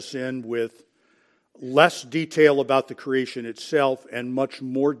in with less detail about the creation itself and much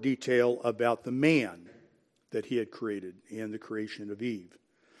more detail about the man that he had created and the creation of Eve.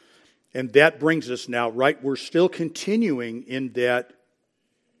 And that brings us now, right, we're still continuing in that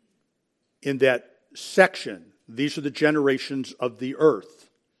section. These are the generations of the earth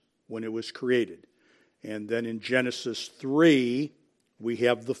when it was created. And then in Genesis 3, we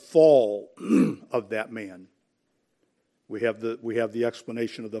have the fall of that man. We have the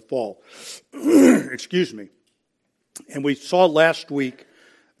explanation of the fall. Excuse me. And we saw last week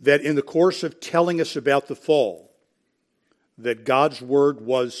that in the course of telling us about the fall, that God's word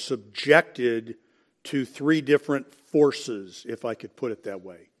was subjected to three different forces, if I could put it that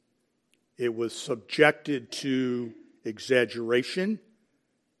way. It was subjected to exaggeration.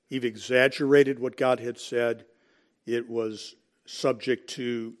 Eve exaggerated what God had said. It was subject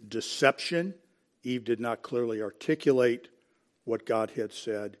to deception. Eve did not clearly articulate what God had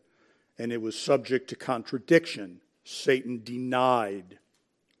said. And it was subject to contradiction. Satan denied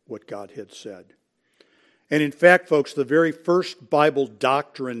what God had said. And in fact, folks, the very first Bible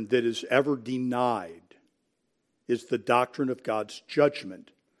doctrine that is ever denied is the doctrine of God's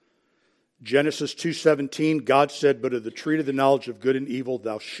judgment. Genesis 2:17, God said, "But of the tree of the knowledge of good and evil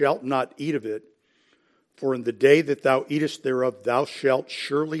thou shalt not eat of it, for in the day that thou eatest thereof thou shalt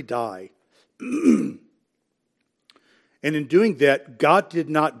surely die." And in doing that, God did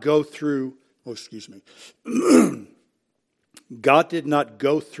not go through, God did not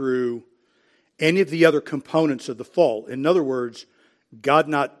go through any of the other components of the fall. In other words, God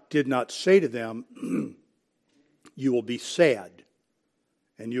did not say to them, you will be sad,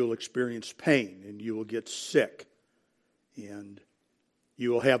 and you will experience pain, and you will get sick, and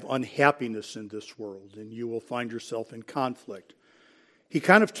you will have unhappiness in this world, and you will find yourself in conflict. He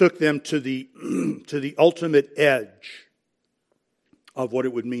kind of took them to the ultimate edge of what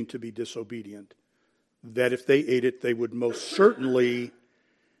it would mean to be disobedient. That if they ate it, they would most certainly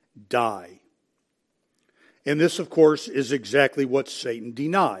die. And this, of course, is exactly what Satan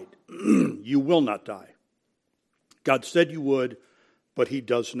denied. You will not die. God said you would, but he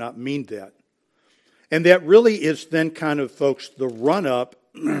does not mean that. And that really is then kind of, folks, the run-up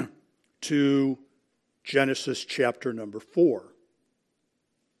to Genesis chapter number 4.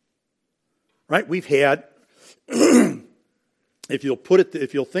 Right? We've had, if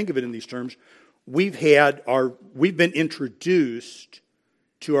you'll think of it in these terms, we've been introduced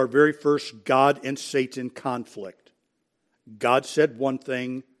to our very first God and Satan conflict. God said one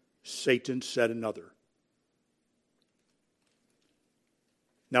thing, Satan said another.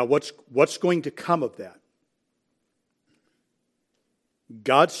 Now, what's going to come of that?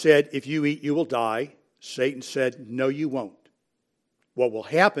 God said, if you eat, you will die. Satan said, no, you won't. What will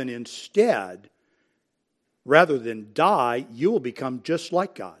happen instead, rather than die, you will become just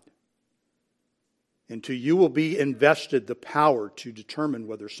like God. And to you will be invested the power to determine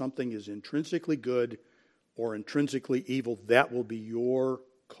whether something is intrinsically good or intrinsically evil. That will be your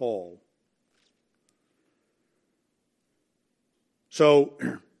call. So,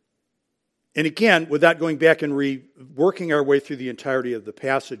 and again, without going back and working our way through the entirety of the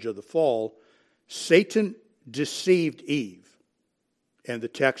passage of the fall, Satan deceived Eve. And the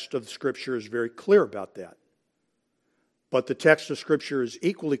text of Scripture is very clear about that. But the text of Scripture is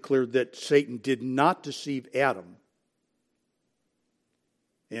equally clear that Satan did not deceive Adam.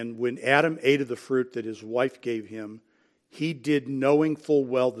 And when Adam ate of the fruit that his wife gave him, he did knowing full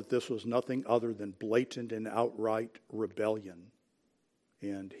well that this was nothing other than blatant and outright rebellion.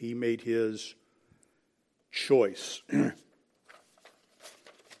 And he made his choice.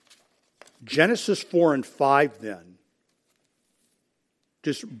 Genesis 4 and 5 then,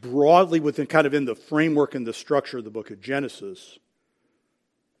 just broadly within kind of in the framework and the structure of the book of Genesis,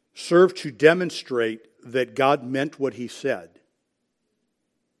 serve to demonstrate that God meant what he said.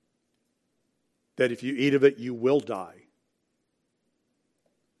 That if you eat of it, you will die.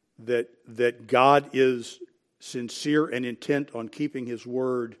 That God is sincere and intent on keeping his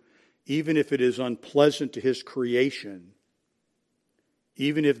word, even if it is unpleasant to his creation,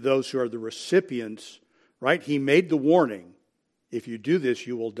 even if those who are the recipients, right? He made the warning. If you do this,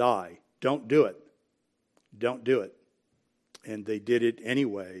 you will die. Don't do it. Don't do it. And they did it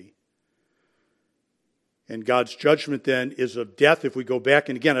anyway. And God's judgment then is of death. If we go back,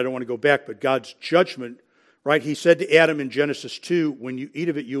 and again, I don't want to go back, but God's judgment, right? He said to Adam in Genesis 2, when you eat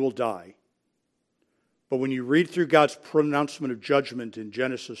of it, you will die. But when you read through God's pronouncement of judgment in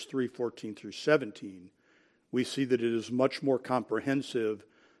Genesis 3:14 through 17, we see that it is much more comprehensive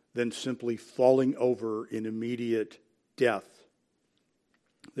than simply falling over in immediate death.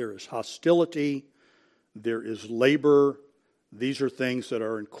 There is hostility, there is labor, These are things that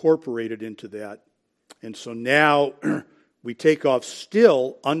are incorporated into that. And so now we take off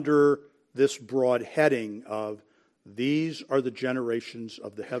still under this broad heading of these are the generations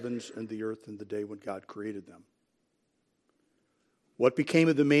of the heavens and the earth in the day when God created them. What became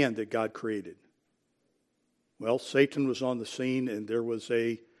of the man that God created? Well, Satan was on the scene, and there was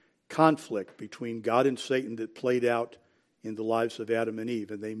a conflict between God and Satan that played out in the lives of Adam and Eve.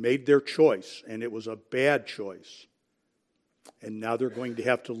 And they made their choice, and it was a bad choice. And now they're going to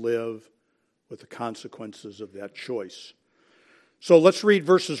have to live with the consequences of that choice. So let's read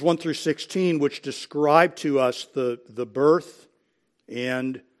verses 1 through 16, which describe to us the birth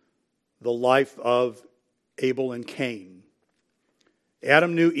and the life of Abel and Cain.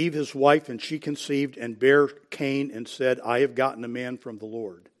 Adam knew Eve his wife, and she conceived and bare Cain and said, I have gotten a man from the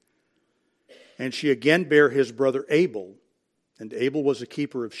Lord. And she again bare his brother Abel. And Abel was a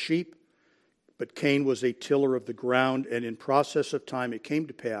keeper of sheep, but Cain was a tiller of the ground. And in process of time it came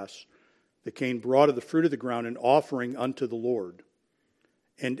to pass that Cain brought of the fruit of the ground an offering unto the Lord.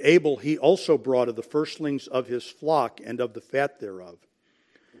 And Abel he also brought of the firstlings of his flock and of the fat thereof.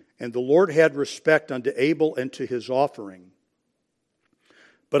 And the Lord had respect unto Abel and to his offering.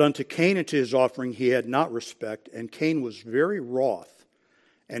 But unto Cain and to his offering he had not respect, and Cain was very wroth,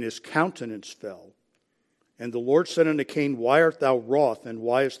 and his countenance fell. And the Lord said unto Cain, Why art thou wroth, and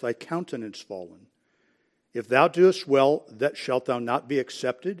why is thy countenance fallen? If thou doest well, that shalt thou not be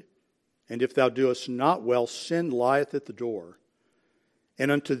accepted? And if thou doest not well, sin lieth at the door.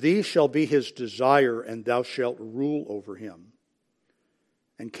 And unto thee shall be his desire, and thou shalt rule over him.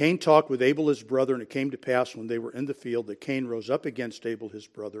 And Cain talked with Abel his brother, and it came to pass when they were in the field that Cain rose up against Abel his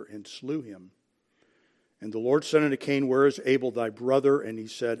brother and slew him. And the Lord said unto Cain, Where is Abel thy brother? And he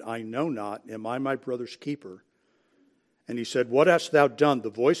said, I know not. Am I my brother's keeper? And he said, What hast thou done? The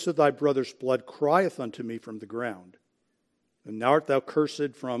voice of thy brother's blood crieth unto me from the ground. And now art thou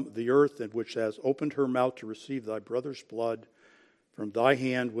cursed from the earth, and which has opened her mouth to receive thy brother's blood from thy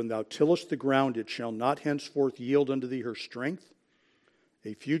hand. When thou tillest the ground, it shall not henceforth yield unto thee her strength.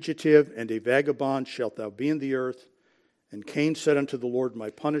 A fugitive and a vagabond shalt thou be in the earth. And Cain said unto the Lord,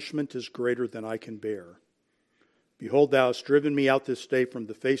 My punishment is greater than I can bear. Behold, thou hast driven me out this day from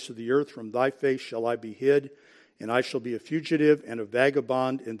the face of the earth. From thy face shall I be hid, and I shall be a fugitive and a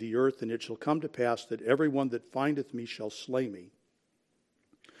vagabond in the earth. And it shall come to pass that every one that findeth me shall slay me.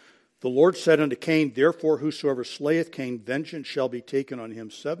 The Lord said unto Cain, Therefore whosoever slayeth Cain, vengeance shall be taken on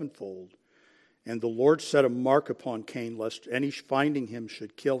him sevenfold. And the Lord set a mark upon Cain, lest any finding him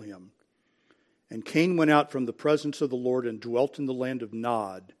should kill him. And Cain went out from the presence of the Lord and dwelt in the land of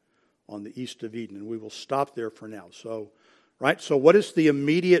Nod on the east of Eden. And we will stop there for now. So what is the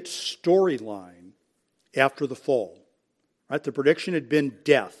immediate storyline after the fall? Right? The prediction had been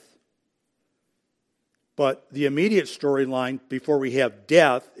death. But the immediate storyline before we have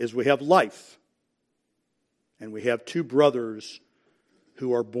death is we have life. And we have two brothers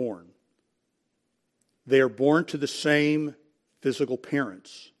who are born. They are born to the same physical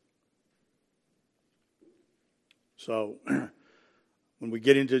parents. So when we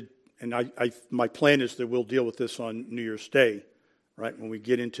get into, and my plan is that we'll deal with this on New Year's Day, right? When we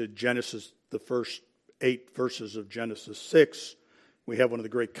get into Genesis, the first 8 verses of Genesis 6, we have one of the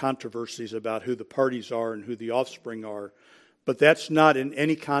great controversies about who the parties are and who the offspring are. But that's not in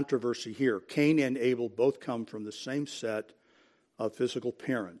any controversy here. Cain and Abel both come from the same set of physical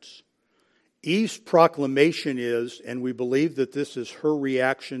parents. Eve's proclamation is, and we believe that this is her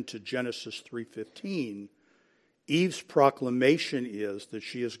reaction to Genesis 3:15, Eve's proclamation is that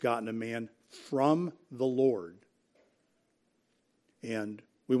she has gotten a man from the Lord. And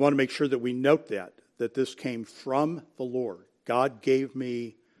we want to make sure that we note that this came from the Lord. God gave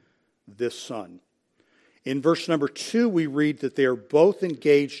me this son. In verse number 2, we read that they are both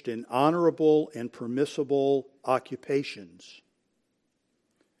engaged in honorable and permissible occupations.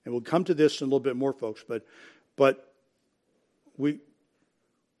 And we'll come to this in a little bit more, folks, but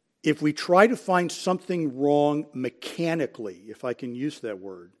if we try to find something wrong mechanically, if I can use that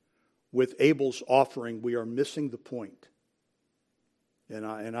word, with Abel's offering, we are missing the point.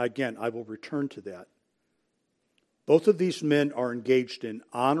 And again, I will return to that. Both of these men are engaged in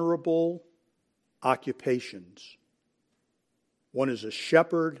honorable occupations. One is a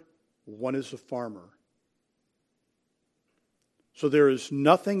shepherd, one is a farmer. So there is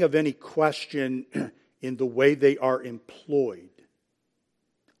nothing of any question in the way they are employed.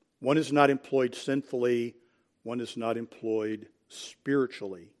 One is not employed sinfully, one is not employed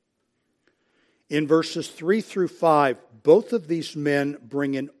spiritually. In verses 3 through 5, both of these men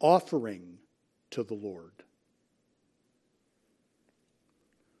bring an offering to the Lord.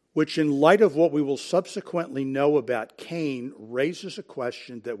 which in light of what we will subsequently know about Cain raises a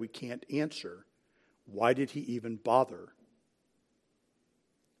question that we can't answer. Why did he even bother?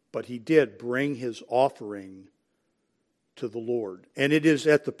 But he did bring his offering to the Lord. And it is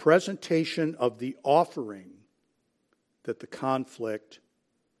at the presentation of the offering that the conflict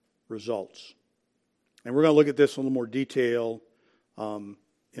results. And we're going to look at this in a little more detail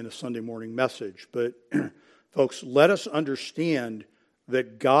in a Sunday morning message. But folks, let us understand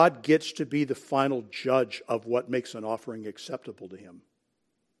that God gets to be the final judge of what makes an offering acceptable to him.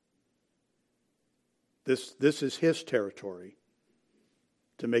 This is his territory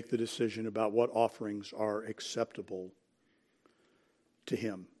to make the decision about what offerings are acceptable to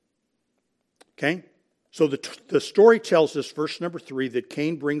him. Okay? So the story tells us, verse number 3, that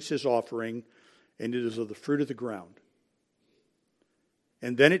Cain brings his offering, and it is of the fruit of the ground.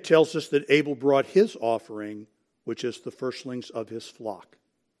 And then it tells us that Abel brought his offering, which is the firstlings of his flock.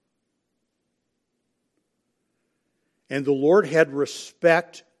 And the Lord had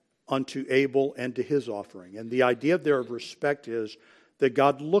respect unto Abel and to his offering. And the idea there of respect is that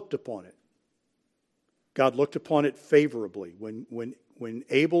God looked upon it. God looked upon it favorably. When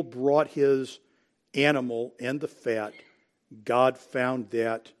Abel brought his animal and the fat, God found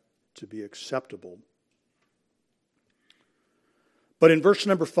that to be acceptable. But in verse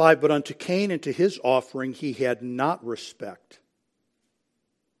number 5, but unto Cain and to his offering he had not respect.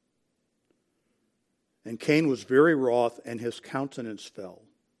 And Cain was very wroth, and his countenance fell.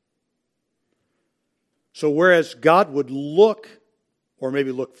 So whereas God would look, or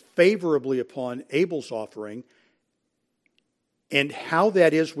maybe look favorably upon Abel's offering, and how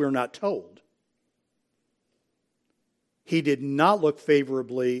that is we're not told, he did not look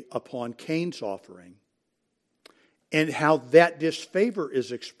favorably upon Cain's offering. And how that disfavor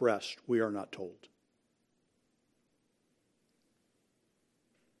is expressed, we are not told.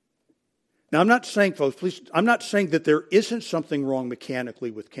 Now, I'm not saying, folks, please, I'm not saying that there isn't something wrong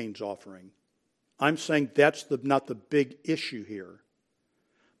mechanically with Cain's offering. I'm saying that's not the big issue here.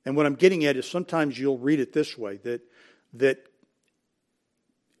 And what I'm getting at is sometimes you'll read it this way, that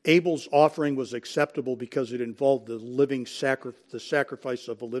Abel's offering was acceptable because it involved the sacrifice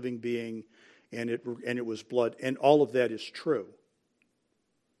of a living being, and it was blood, and all of that is true.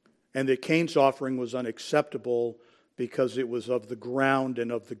 And that Cain's offering was unacceptable because it was of the ground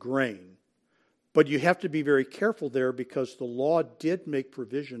and of the grain. But you have to be very careful there because the law did make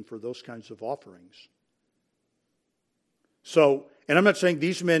provision for those kinds of offerings. So, and I'm not saying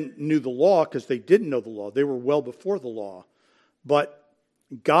these men knew the law because they didn't know the law. They were well before the law. But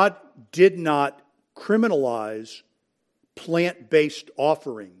God did not criminalize plant-based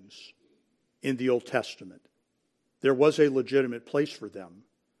offerings in the Old Testament. There was a legitimate place for them.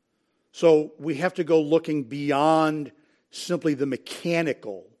 So we have to go looking beyond simply the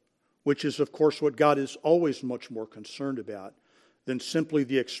mechanical, which is, of course, what God is always much more concerned about than simply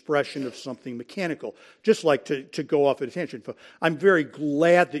the expression of something mechanical. Just like to go off at a tangent. I'm very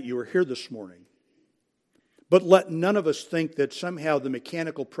glad that you are here this morning. But let none of us think that somehow the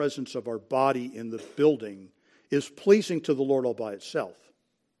mechanical presence of our body in the building is pleasing to the Lord all by itself.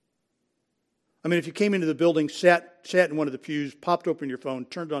 I mean, if you came into the building, sat in one of the pews, popped open your phone,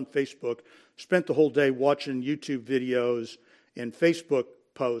 turned on Facebook, spent the whole day watching YouTube videos and Facebook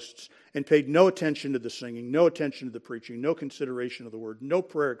posts, and paid no attention to the singing, no attention to the preaching, no consideration of the word, no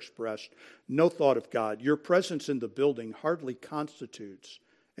prayer expressed, no thought of God, your presence in the building hardly constitutes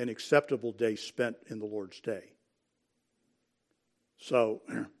an acceptable day spent in the Lord's day. So,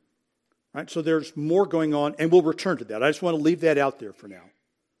 right, so there's more going on, and we'll return to that. I just want to leave that out there for now.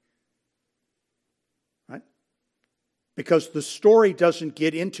 Right? Because the story doesn't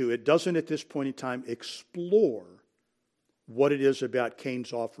get into it, doesn't at this point in time explore what it is about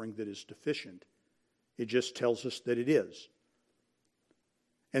Cain's offering that is deficient. It just tells us that it is.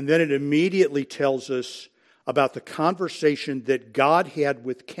 And then it immediately tells us about the conversation that God had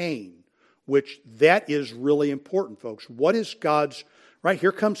with Cain, which that is really important, folks. What is God's, right,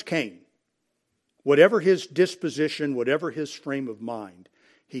 here comes Cain. Whatever his disposition, whatever his frame of mind,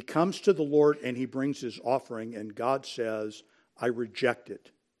 he comes to the Lord and he brings his offering, and God says, I reject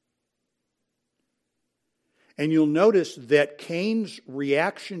it. And you'll notice that Cain's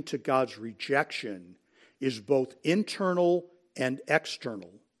reaction to God's rejection is both internal and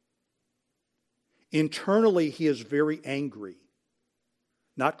external. Internally, he is very angry.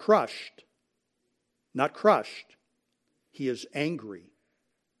 Not crushed. Not crushed. He is angry.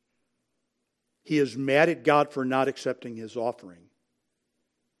 He is mad at God for not accepting his offering.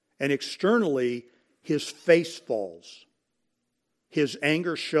 And externally, his face falls. His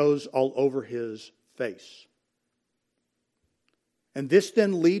anger shows all over his face. And this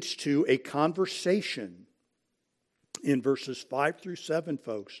then leads to a conversation in verses 5 through 7,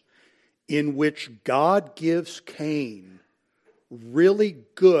 folks, in which God gives Cain really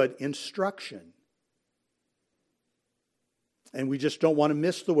good instruction. And we just don't want to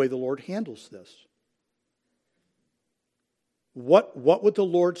miss the way the Lord handles this. What would the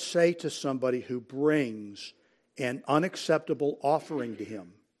Lord say to somebody who brings an unacceptable offering to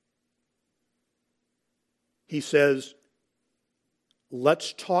him? He says,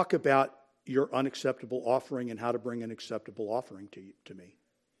 let's talk about your unacceptable offering and how to bring an acceptable offering to me.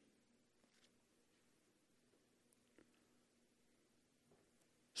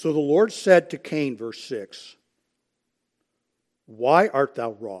 So the Lord said to Cain, verse 6, why art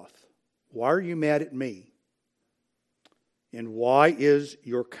thou wroth? Why are you mad at me? And why is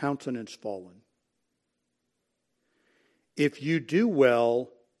your countenance fallen? If you do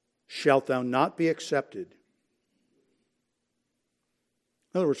well, shalt thou not be accepted?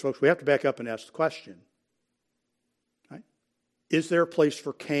 In other words, folks, we have to back up and ask the question. Right? Is there a place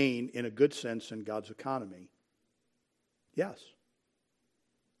for Cain in a good sense in God's economy? Yes.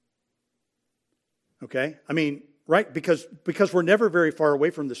 Okay? I mean, right? Because we're never very far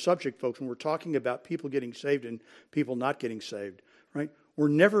away from the subject, folks, when we're talking about people getting saved and people not getting saved, right? We're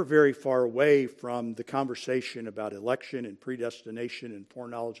never very far away from the conversation about election and predestination and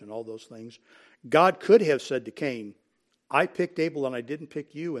foreknowledge and all those things. God could have said to Cain, I picked Abel and I didn't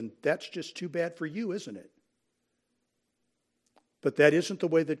pick you, and that's just too bad for you, isn't it? But that isn't the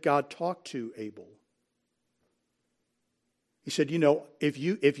way that God talked to Abel. He said,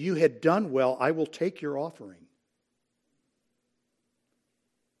 if you had done well, I will take your offering.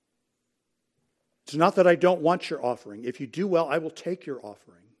 It's not that I don't want your offering. If you do well, I will take your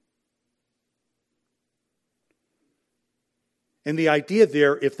offering. And the idea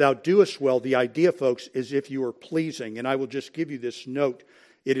there, if thou doest well, the idea, folks, is if you are pleasing. And I will just give you this note.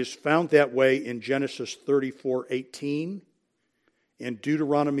 It is found that way in Genesis 34:18 and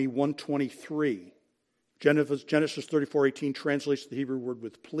Deuteronomy 1:23. Genesis 34:18 translates the Hebrew word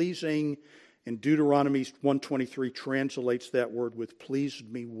with pleasing, and Deuteronomy 1:23 translates that word with pleased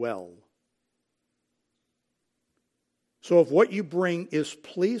me well. So if what you bring is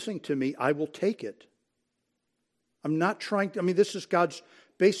pleasing to me, I will take it. I'm not trying to, this is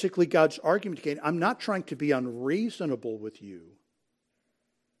basically God's argument again. I'm not trying to be unreasonable with you.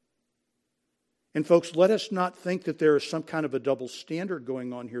 And folks, let us not think that there is some kind of a double standard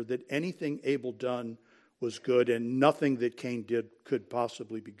going on here, that anything Abel done was good and nothing that Cain did could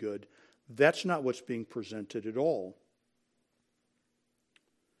possibly be good. That's not what's being presented at all.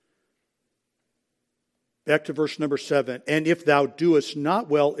 Back to verse number 7. And if thou doest not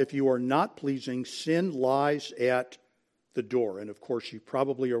well, if you are not pleasing, sin lies at the door. And of course, you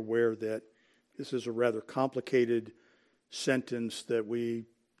probably are aware that this is a rather complicated sentence that we,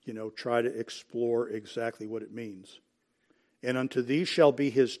 try to explore exactly what it means. And unto thee shall be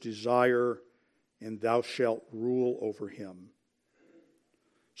his desire, and thou shalt rule over him.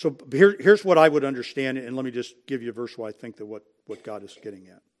 So here's what I would understand, and let me just give you a verse where I think that what God is getting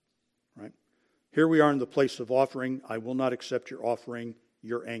at. Right? Here we are in the place of offering. I will not accept your offering.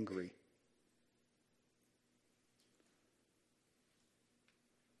 You're angry.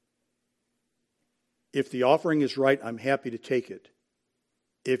 If the offering is right, I'm happy to take it.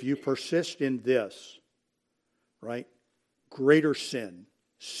 If you persist in this, right, greater sin.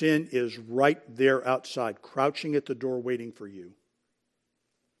 Sin is right there outside, crouching at the door waiting for you.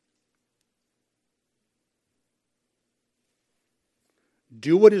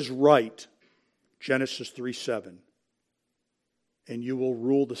 Do what is right, Genesis 3:7, and you will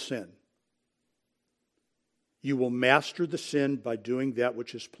rule the sin. You will master the sin by doing that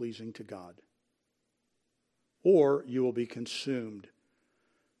which is pleasing to God. Or you will be consumed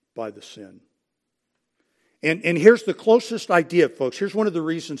by the sin. And here's the closest idea, folks. Here's one of the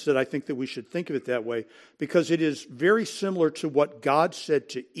reasons that I think that we should think of it that way, because it is very similar to what God said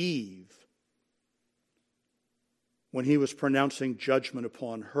to Eve when he was pronouncing judgment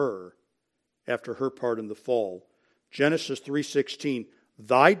upon her after her part in the fall. Genesis 3:16,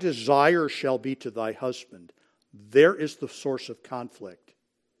 thy desire shall be to thy husband. There is the source of conflict.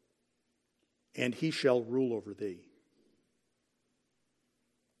 And he shall rule over thee.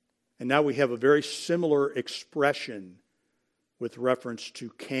 And now we have a very similar expression with reference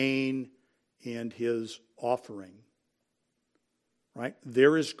to Cain and his offering. Right?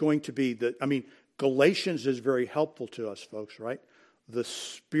 There is going to be Galatians is very helpful to us, folks, right? The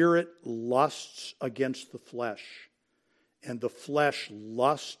spirit lusts against the flesh, and the flesh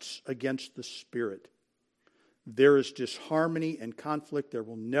lusts against the spirit. There is disharmony and conflict. There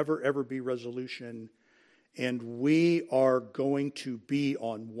will never, ever be resolution. And we are going to be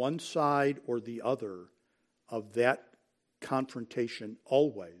on one side or the other of that confrontation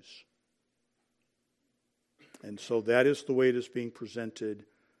always. And so that is the way it is being presented,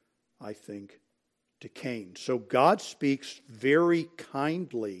 I think, to Cain. So God speaks very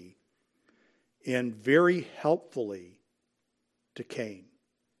kindly and very helpfully to Cain.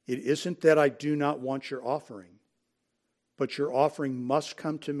 It isn't that I do not want your offering, but your offering must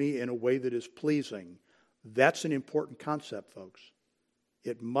come to me in a way that is pleasing. That's an important concept, folks.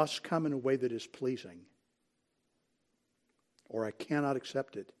 It must come in a way that is pleasing, or I cannot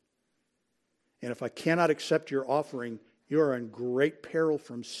accept it. And if I cannot accept your offering, you are in great peril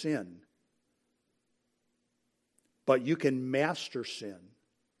from sin. But you can master sin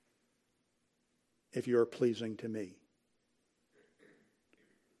if you are pleasing to me.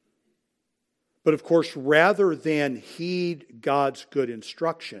 But of course, rather than heed God's good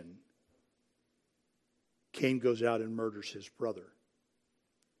instruction, Cain goes out and murders his brother.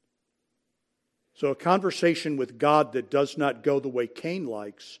 So a conversation with God that does not go the way Cain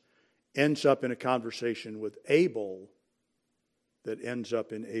likes ends up in a conversation with Abel that ends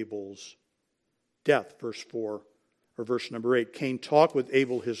up in Abel's death. Verse 4, or verse number 8. Cain talked with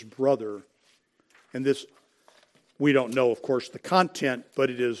Abel his brother. And this, we don't know, of course, the content, but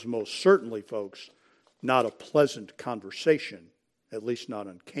it is most certainly, folks, not a pleasant conversation, at least not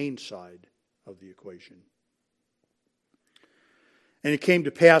on Cain's side of the equation. And it came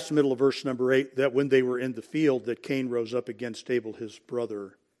to pass, in the middle of verse number 8, that when they were in the field, that Cain rose up against Abel his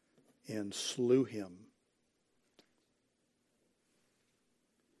brother and slew him.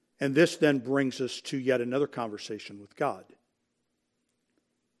 And this then brings us to yet another conversation with God.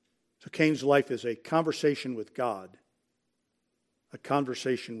 So Cain's life is a conversation with God, a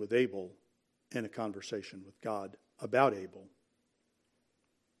conversation with Abel, and a conversation with God about Abel.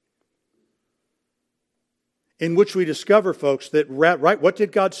 In which we discover, folks, that, right, what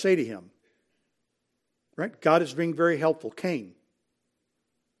did God say to him? Right? God is being very helpful. Cain,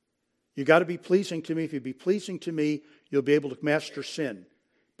 you got to be pleasing to me. If you be pleasing to me, you'll be able to master sin.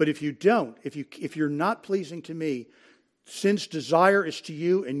 But if you don't, if you're not pleasing to me, sin's desire is to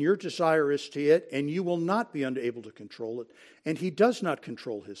you and your desire is to it, and you will not be able to control it. And he does not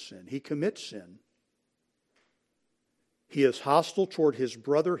control his sin. He commits sin. He is hostile toward his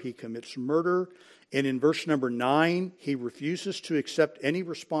brother. He commits murder. And in verse number 9, he refuses to accept any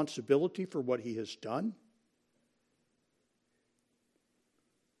responsibility for what he has done.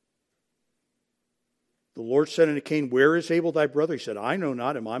 The Lord said unto Cain, where is Abel thy brother? He said, I know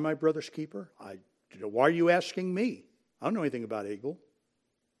not. Am I my brother's keeper? Why are you asking me? I don't know anything about Abel.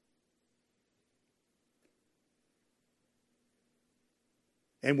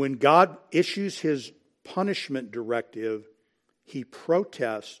 And when God issues his punishment directive, he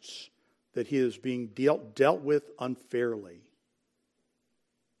protests that he is being dealt with unfairly.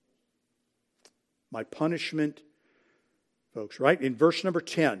 My punishment, folks, right? In verse number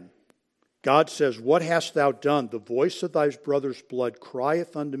 10, God says, what hast thou done? The voice of thy brother's blood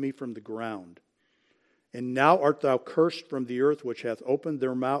crieth unto me from the ground. And now art thou cursed from the earth, which hath opened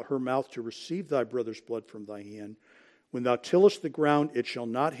her mouth to receive thy brother's blood from thy hand. When thou tillest the ground, it shall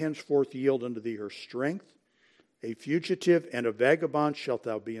not henceforth yield unto thee her strength. A fugitive and a vagabond shalt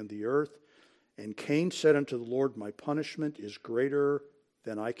thou be in the earth. And Cain said unto the Lord, my punishment is greater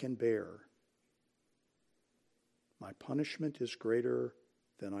than I can bear. My punishment is greater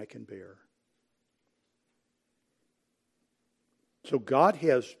than I can bear. So God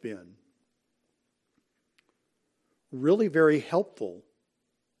has been really very helpful.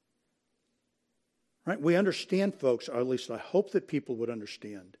 Right? We understand, folks, or at least I hope that people would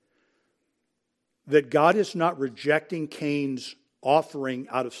understand, that God is not rejecting Cain's offering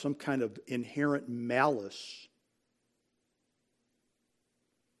out of some kind of inherent malice.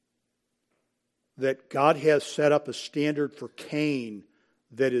 That God has set up a standard for Cain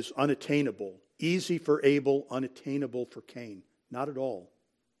that is unattainable. Easy for Abel, unattainable for Cain. Not at all.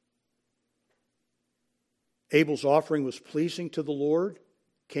 Abel's offering was pleasing to the Lord.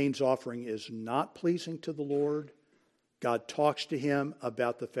 Cain's offering is not pleasing to the Lord. God talks to him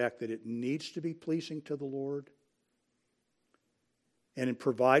about the fact that it needs to be pleasing to the Lord. And it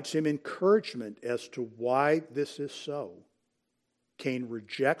provides him encouragement as to why this is so. Cain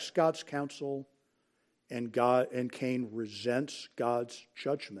rejects God's counsel, and Cain resents God's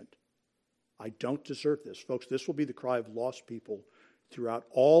judgment. I don't deserve this. Folks, this will be the cry of lost people throughout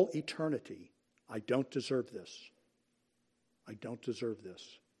all eternity. I don't deserve this. I don't deserve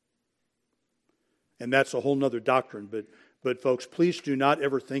this. And that's a whole nother doctrine. But folks, please do not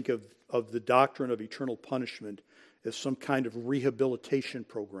ever think of the doctrine of eternal punishment as some kind of rehabilitation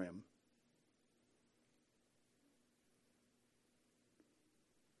program.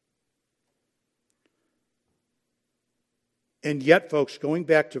 And yet, folks, going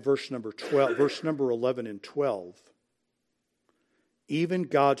back to verse number 11 and 12, even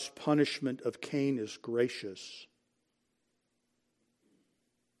God's punishment of Cain is gracious.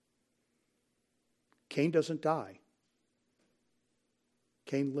 Cain doesn't die.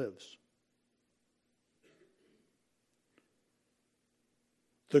 Cain lives.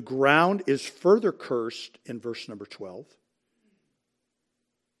 The ground is further cursed in verse number 12.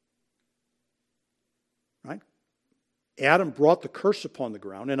 Right? Adam brought the curse upon the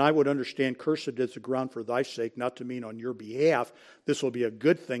ground, and I would understand cursed is the ground for thy sake, not to mean on your behalf. This will be a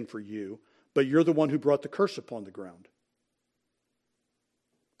good thing for you, but you're the one who brought the curse upon the ground.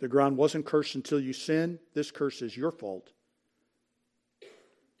 The ground wasn't cursed until you sinned. This curse is your fault.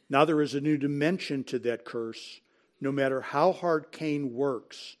 Now there is a new dimension to that curse. No matter how hard Cain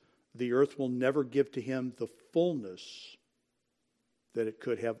works, the earth will never give to him the fullness that it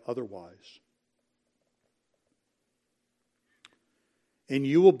could have otherwise. And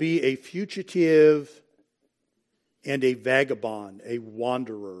you will be a fugitive and a vagabond, a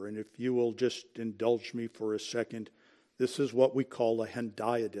wanderer. And if you will just indulge me for a second, this is what we call a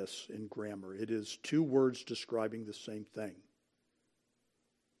hendiadys in grammar. It is two words describing the same thing.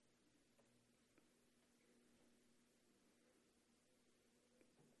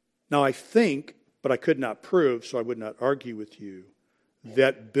 Now I think, but I could not prove, so I would not argue with you,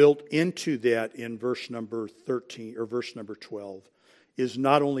 that built into that in verse number 13 or verse number 12 is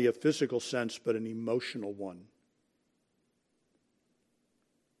not only a physical sense, but an emotional one.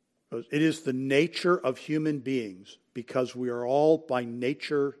 It is the nature of human beings, because we are all by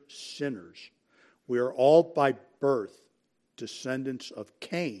nature sinners. We are all by birth descendants of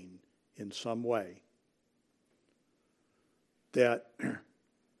Cain in some way. That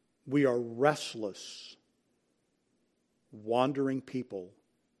we are restless, wandering people.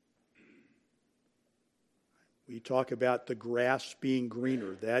 We talk about the grass being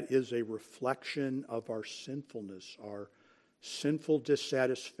greener. That is a reflection of our sinfulness, our sinful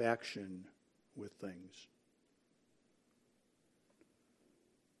dissatisfaction with things.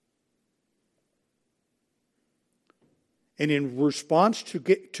 And in response to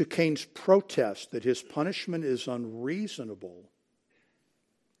Cain's protest that his punishment is unreasonable,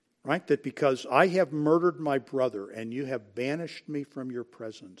 right? That because I have murdered my brother and you have banished me from your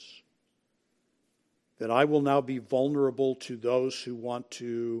presence, that I will now be vulnerable to those who want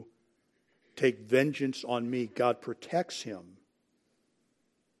to take vengeance on me. God protects him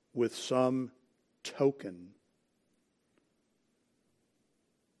with some token.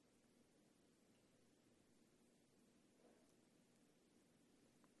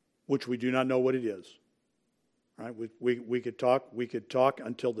 Which we do not know what it is. Right? We could talk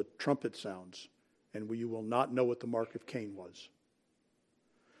until the trumpet sounds, and you will not know what the mark of Cain was.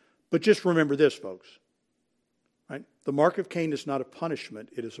 But just remember this, folks. Right? The mark of Cain is not a punishment,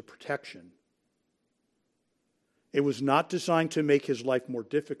 it is a protection. It was not designed to make his life more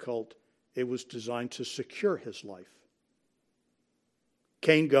difficult, it was designed to secure his life.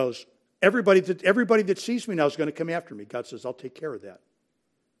 Cain goes, everybody that sees me now is going to come after me. God says, I'll take care of that.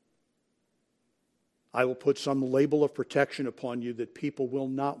 I will put some label of protection upon you that people will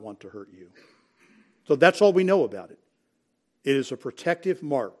not want to hurt you. So that's all we know about it. It is a protective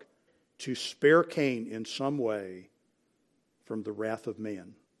mark to spare Cain in some way from the wrath of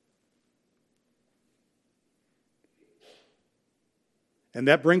man. And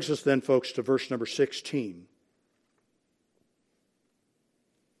that brings us then, folks, to verse number 16.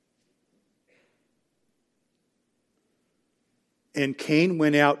 And Cain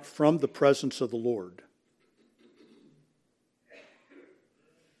went out from the presence of the Lord.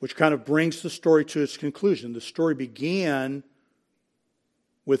 Which kind of brings the story to its conclusion. The story began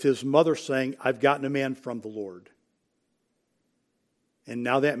with his mother saying, I've gotten a man from the Lord. And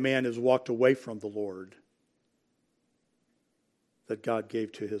now that man has walked away from the Lord that God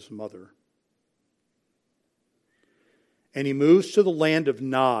gave to his mother. And he moves to the land of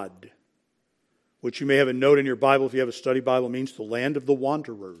Nod, which you may have a note in your Bible if you have a study Bible, means the land of the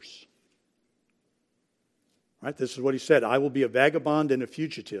wanderers. Right? This is what he said, I will be a vagabond and a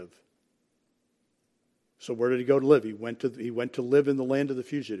fugitive. So where did he go to live? He went to live in the land of the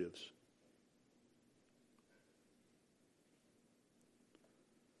fugitives.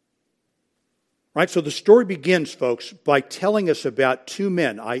 Right? So the story begins, folks, by telling us about two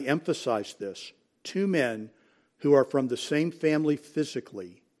men. I emphasize this. Two men who are from the same family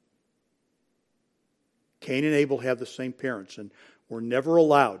physically. Cain and Abel have the same parents, and we're never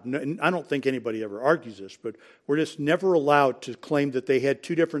allowed, and I don't think anybody ever argues this, but we're just never allowed to claim that they had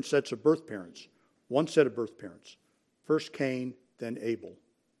two different sets of birth parents. One set of birth parents. First Cain, then Abel.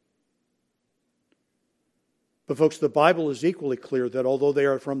 But folks, the Bible is equally clear that although they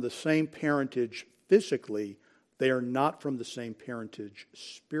are from the same parentage physically, they are not from the same parentage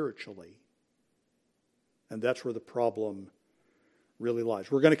spiritually. And that's where the problem really lies.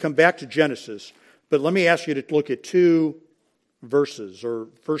 We're going to come back to Genesis, but let me ask you to look at two verses, or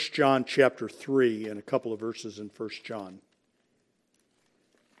 1 John chapter 3 and a couple of verses in 1 John.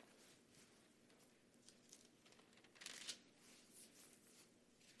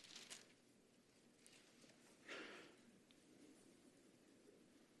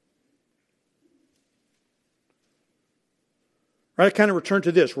 All right, I kind of return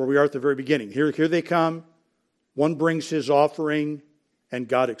to this, where we are at the very beginning. Here they come. One brings his offering, and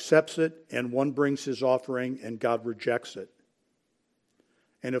God accepts it, and one brings his offering, and God rejects it.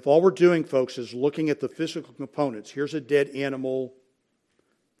 And if all we're doing, folks, is looking at the physical components, here's a dead animal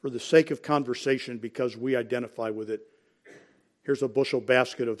for the sake of conversation because we identify with it. Here's a bushel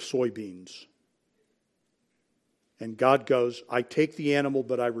basket of soybeans. And God goes, I take the animal,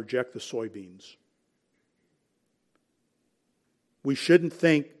 but I reject the soybeans. We shouldn't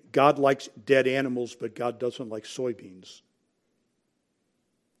think God likes dead animals, but God doesn't like soybeans.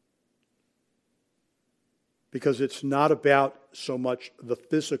 Because it's not about so much the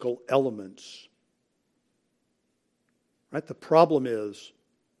physical elements. Right? The problem is,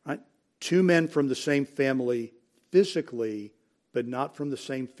 right, two men from the same family physically, but not from the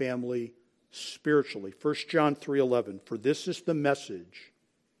same family spiritually. 1 John 3:11, for this is the message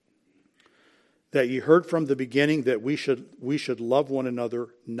that ye heard from the beginning, that we should love one another,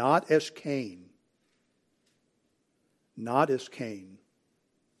 not as Cain,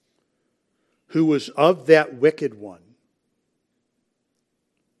 who was of that wicked one.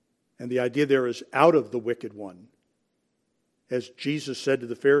 And the idea there is out of the wicked one. As Jesus said to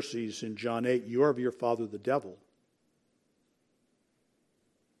the Pharisees in John 8, you are of your father the devil.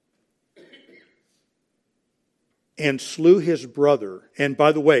 And slew his brother. And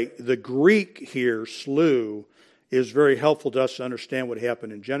by the way, the Greek here, slew, is very helpful to us to understand what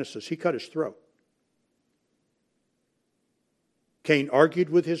happened in Genesis. He cut his throat. Cain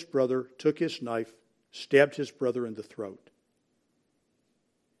argued with his brother, took his knife, stabbed his brother in the throat.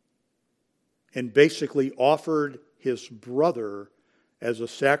 And basically offered his brother as a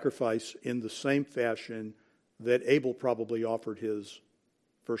sacrifice in the same fashion that Abel probably offered his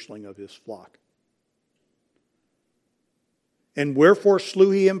firstling of his flock. And wherefore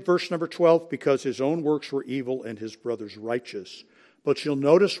slew he him, verse number 12, because his own works were evil and his brother's righteous. But you'll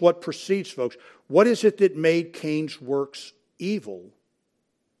notice what precedes, folks. What is it that made Cain's works evil?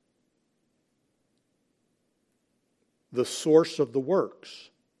 The source of the works.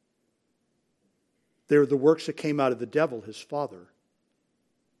 They're the works that came out of the devil, his father.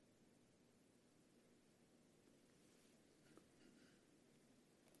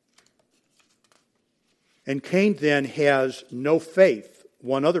 And Cain then has no faith.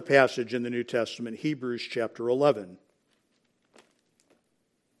 One other passage in the New Testament, Hebrews chapter 11.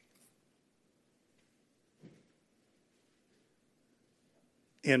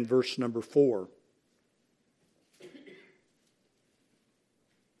 And verse number 4.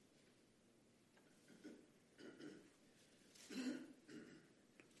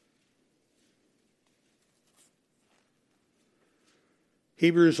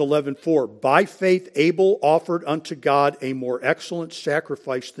 Hebrews 11:4, by faith Abel offered unto God a more excellent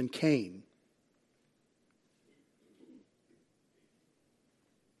sacrifice than Cain.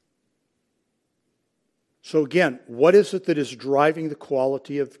 So again, what is it that is driving the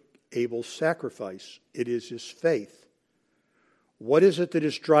quality of Abel's sacrifice? It is his faith. What is it that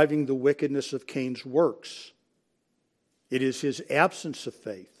is driving the wickedness of Cain's works? It is his absence of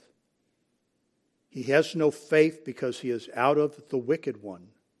faith. He has no faith because he is out of the wicked one.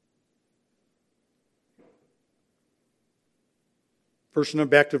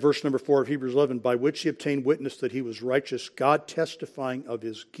 Back to verse number 4 of Hebrews 11, by which he obtained witness that he was righteous, God testifying of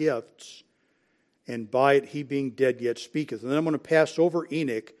his gifts, and by it he being dead yet speaketh. And then I'm going to pass over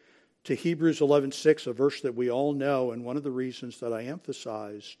Enoch to Hebrews 11:6, a verse that we all know, and one of the reasons that I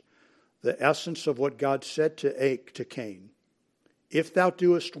emphasized the essence of what God said to Cain. If thou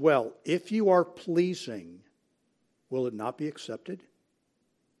doest well, if you are pleasing, will it not be accepted?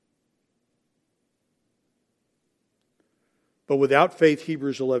 But without faith,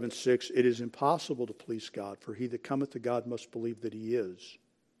 Hebrews 11:6, it is impossible to please God, for he that cometh to God must believe that he is.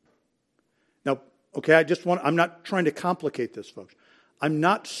 Now, okay, I'm not trying to complicate this, folks. I'm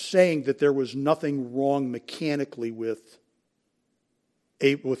not saying that there was nothing wrong mechanically with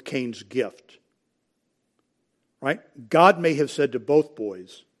Cain's gift. Right? God may have said to both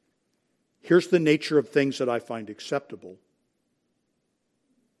boys, here's the nature of things that I find acceptable.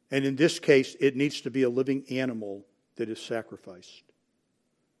 And in this case, it needs to be a living animal that is sacrificed.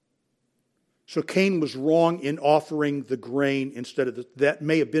 So Cain was wrong in offering the grain instead of that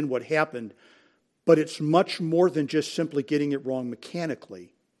may have been what happened, but it's much more than just simply getting it wrong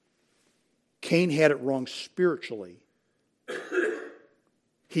mechanically. Cain had it wrong spiritually.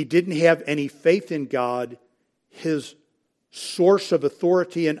 He didn't have any faith in God. His source of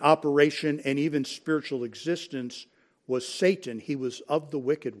authority and operation and even spiritual existence was Satan. He was of the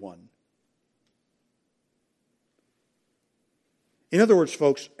wicked one. In other words,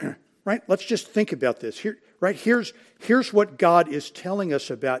 folks, right? Let's just think about this. Here's what God is telling us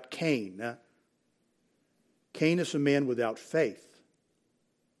about Cain. Now, Cain is a man without faith.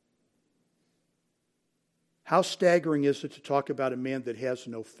 How staggering is it to talk about a man that has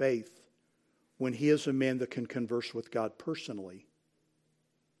no faith when he is a man that can converse with God personally?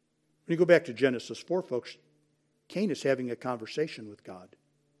 When you go back to Genesis 4, folks, Cain is having a conversation with God.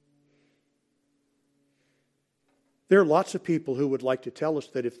 There are lots of people who would like to tell us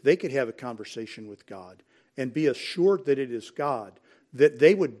that if they could have a conversation with God and be assured that it is God, that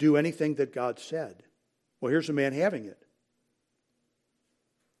they would do anything that God said. Well, here's a man having it.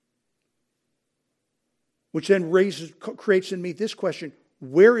 Which then creates in me this question: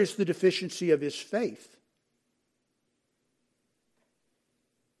 where is the deficiency of his faith?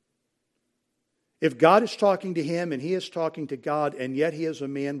 If God is talking to him and he is talking to God, and yet he is a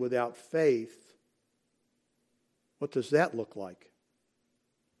man without faith, what does that look like?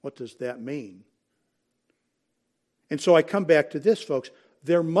 What does that mean? And so I come back to this, folks.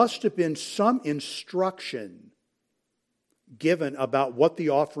 There must have been some instruction given about what the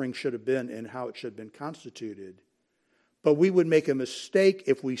offering should have been and how it should have been constituted. But we would make a mistake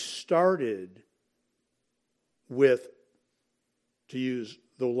if we started with, to use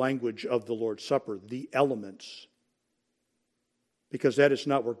the language of the Lord's Supper, the elements. Because that is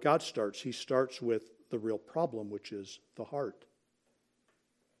not where God starts. He starts with the real problem, which is the heart.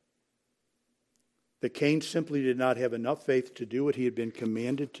 That Cain simply did not have enough faith to do what he had been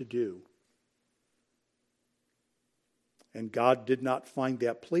commanded to do. And God did not find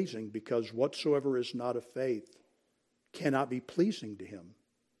that pleasing, because whatsoever is not of faith cannot be pleasing to him.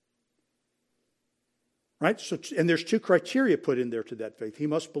 Right? So, and there's two criteria put in there to that faith. He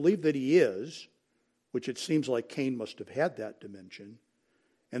must believe that he is, which it seems like Cain must have had that dimension,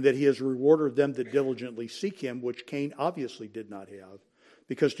 and that he is a rewarder of them that diligently seek him, which Cain obviously did not have.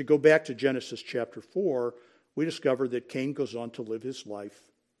 Because to go back to Genesis chapter 4, we discover that Cain goes on to live his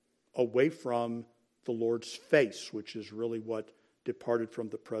life away from the Lord's face, which is really what departed from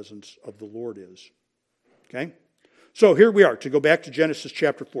the presence of the Lord is. Okay? So here we are, to go back to Genesis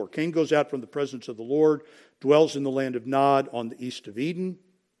chapter 4. Cain goes out from the presence of the Lord, dwells in the land of Nod on the east of Eden.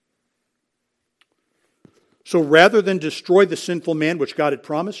 So rather than destroy the sinful man, which God had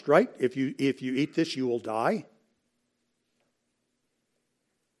promised, right? If you eat this, you will die.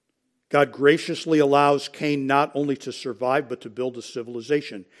 God graciously allows Cain not only to survive, but to build a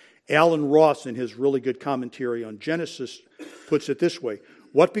civilization. Alan Ross, in his really good commentary on Genesis, puts it this way: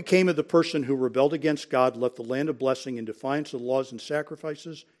 what became of the person who rebelled against God, left the land of blessing in defiance of the laws and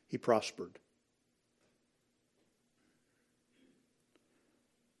sacrifices? He prospered.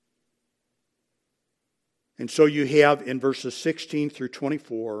 And so you have in verses 16 through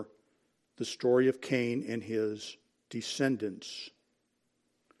 24 the story of Cain and his descendants,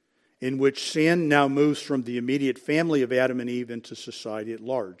 in which sin now moves from the immediate family of Adam and Eve into society at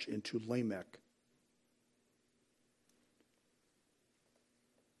large, into Lamech.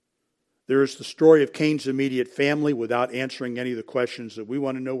 There is the story of Cain's immediate family, without answering any of the questions that we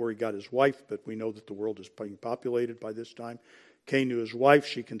want to know where he got his wife, but we know that the world is being populated by this time. Cain knew his wife,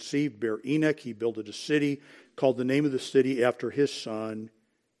 she conceived, bare Enoch. He builded a city, called the name of the city after his son,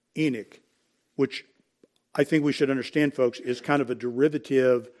 Enoch, which I think we should understand, folks, is kind of a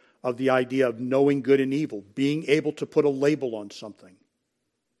derivative of the idea of knowing good and evil, being able to put a label on something.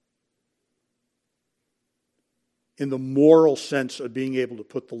 In the moral sense of being able to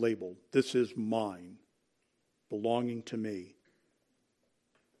put the label, this is mine, belonging to me.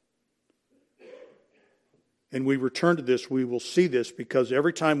 And we return to this, we will see this, because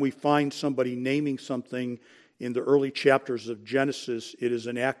every time we find somebody naming something in the early chapters of Genesis, it is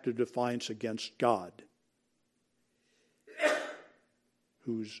an act of defiance against God,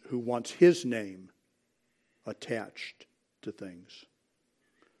 who wants his name attached to things.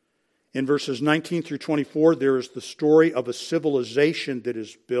 In verses 19 through 24, there is the story of a civilization that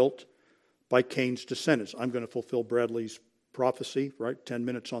is built by Cain's descendants. I'm going to fulfill Bradley's prophecy, right? 10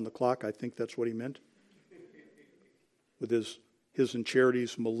 minutes on the clock. I think that's what he meant with his and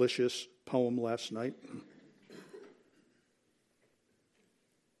Charity's malicious poem last night.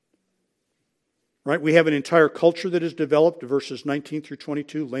 Right? We have an entire culture that is developed. Verses 19 through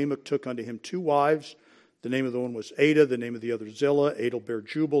 22, Lamech took unto him 2 wives. The name of the one was Adah, the name of the other Zillah. Adah bare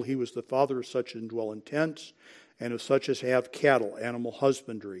Jubal. He was the father of such as dwell in tents, and of such as have cattle, animal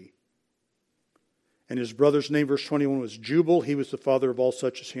husbandry. And his brother's name, verse 21, was Jubal. He was the father of all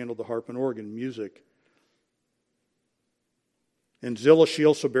such as handled the harp and organ, music. And Zillah, she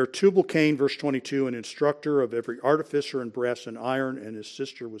also bare Tubal-Cain, verse 22, an instructor of every artificer in brass and iron, and his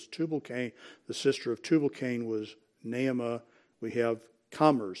sister was Tubal-Cain. The sister of Tubal-Cain was Naamah. We have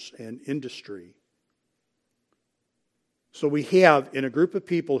commerce and industry. So we have, in a group of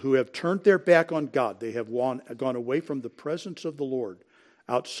people who have turned their back on God, they have gone away from the presence of the Lord,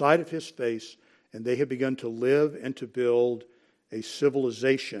 outside of His face, and they have begun to live and to build a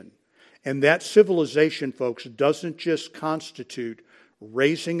civilization. And that civilization, folks, doesn't just constitute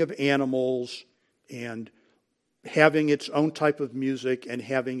raising of animals and having its own type of music and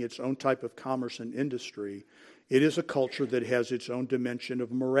having its own type of commerce and industry. It is a culture that has its own dimension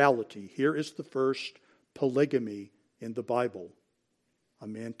of morality. Here is the first polygamy in the Bible. A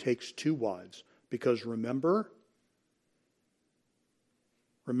man takes 2 wives. Because remember,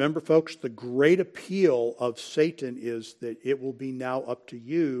 folks, the great appeal of Satan is that it will be now up to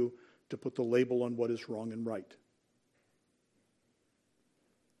you to put the label on what is wrong and right.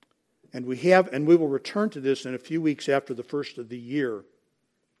 And we will return to this in a few weeks after the first of the year.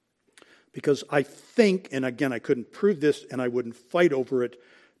 Because I think, and again, I couldn't prove this and I wouldn't fight over it,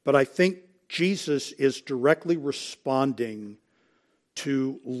 but I think Jesus is directly responding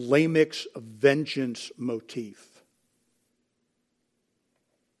to Lamech's vengeance motif.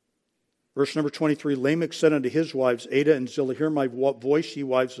 Verse number 23, Lamech said unto his wives, Adah and Zillah, hear my voice, ye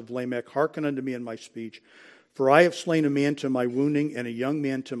wives of Lamech, hearken unto me in my speech. For I have slain a man to my wounding, and a young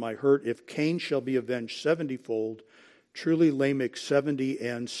man to my hurt. If Cain shall be avenged 70-fold, truly Lamech 70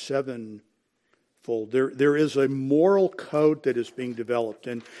 and 7-fold. There is a moral code that is being developed.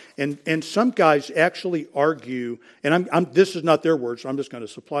 And some guys actually argue, and this is not their words, so I'm just going to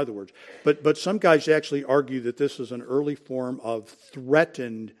supply the words, but some guys actually argue that this is an early form of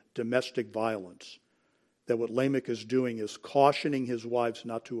threatened domestic violence. That what Lamech is doing is cautioning his wives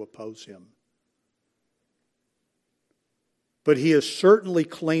not to oppose him. But he is certainly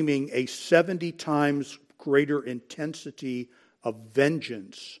claiming a 70 times greater intensity of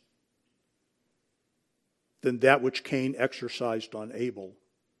vengeance than that which Cain exercised on Abel.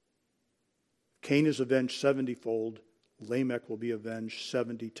 Cain is avenged 70-fold. Lamech will be avenged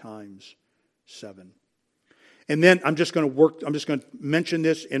 70 times 7. And then I'm just going to mention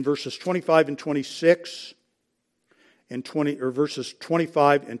this in verses 25 and 26, verses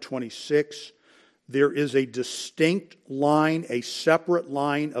 25 and 26. There is a distinct line, a separate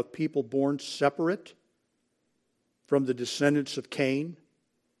line of people born separate from the descendants of Cain.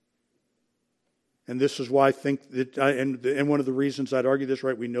 And this is why I think that, and one of the reasons I'd argue this,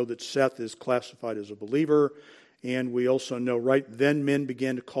 right, we know that Seth is classified as a believer. And we also know, right, then men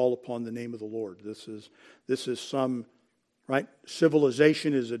began to call upon the name of the Lord. This is some, right,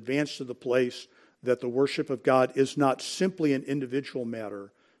 civilization is advanced to the place that the worship of God is not simply an individual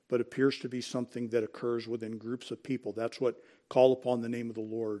matter, but appears to be something that occurs within groups of people. That's what call upon the name of the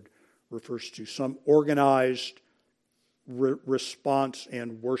Lord refers to. Some organized response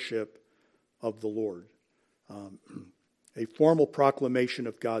and worship of the Lord. A formal proclamation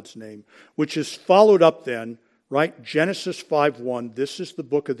of God's name, which is followed up then, right? Genesis 5:1, this is the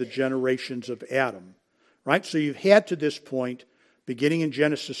book of the generations of Adam. Right? So you've had to this point, beginning in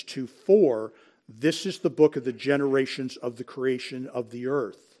Genesis 2:4, this is the book of the generations of the creation of the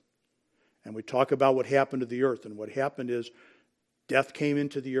earth. And we talk about what happened to the earth. And what happened is death came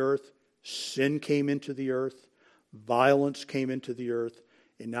into the earth, sin came into the earth, violence came into the earth,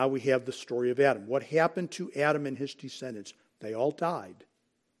 and now we have the story of Adam. What happened to Adam and his descendants? They all died.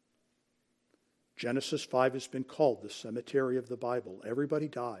 Genesis 5 has been called the cemetery of the Bible. Everybody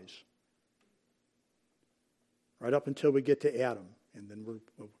dies. Right up until we get to Adam. And then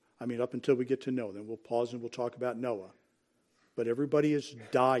up until we get to Noah. Then we'll pause and we'll talk about Noah. But everybody is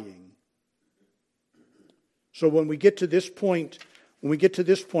dying. So when we get to this point,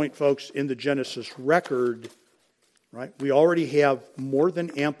 folks, in the Genesis record, right, we already have more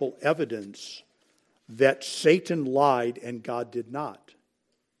than ample evidence that Satan lied and God did not.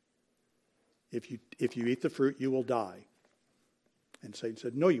 If you eat the fruit, you will die. And Satan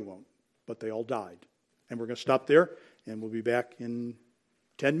said, no, you won't. But they all died. And we're going to stop there, and we'll be back in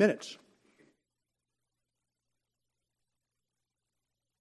 10 minutes.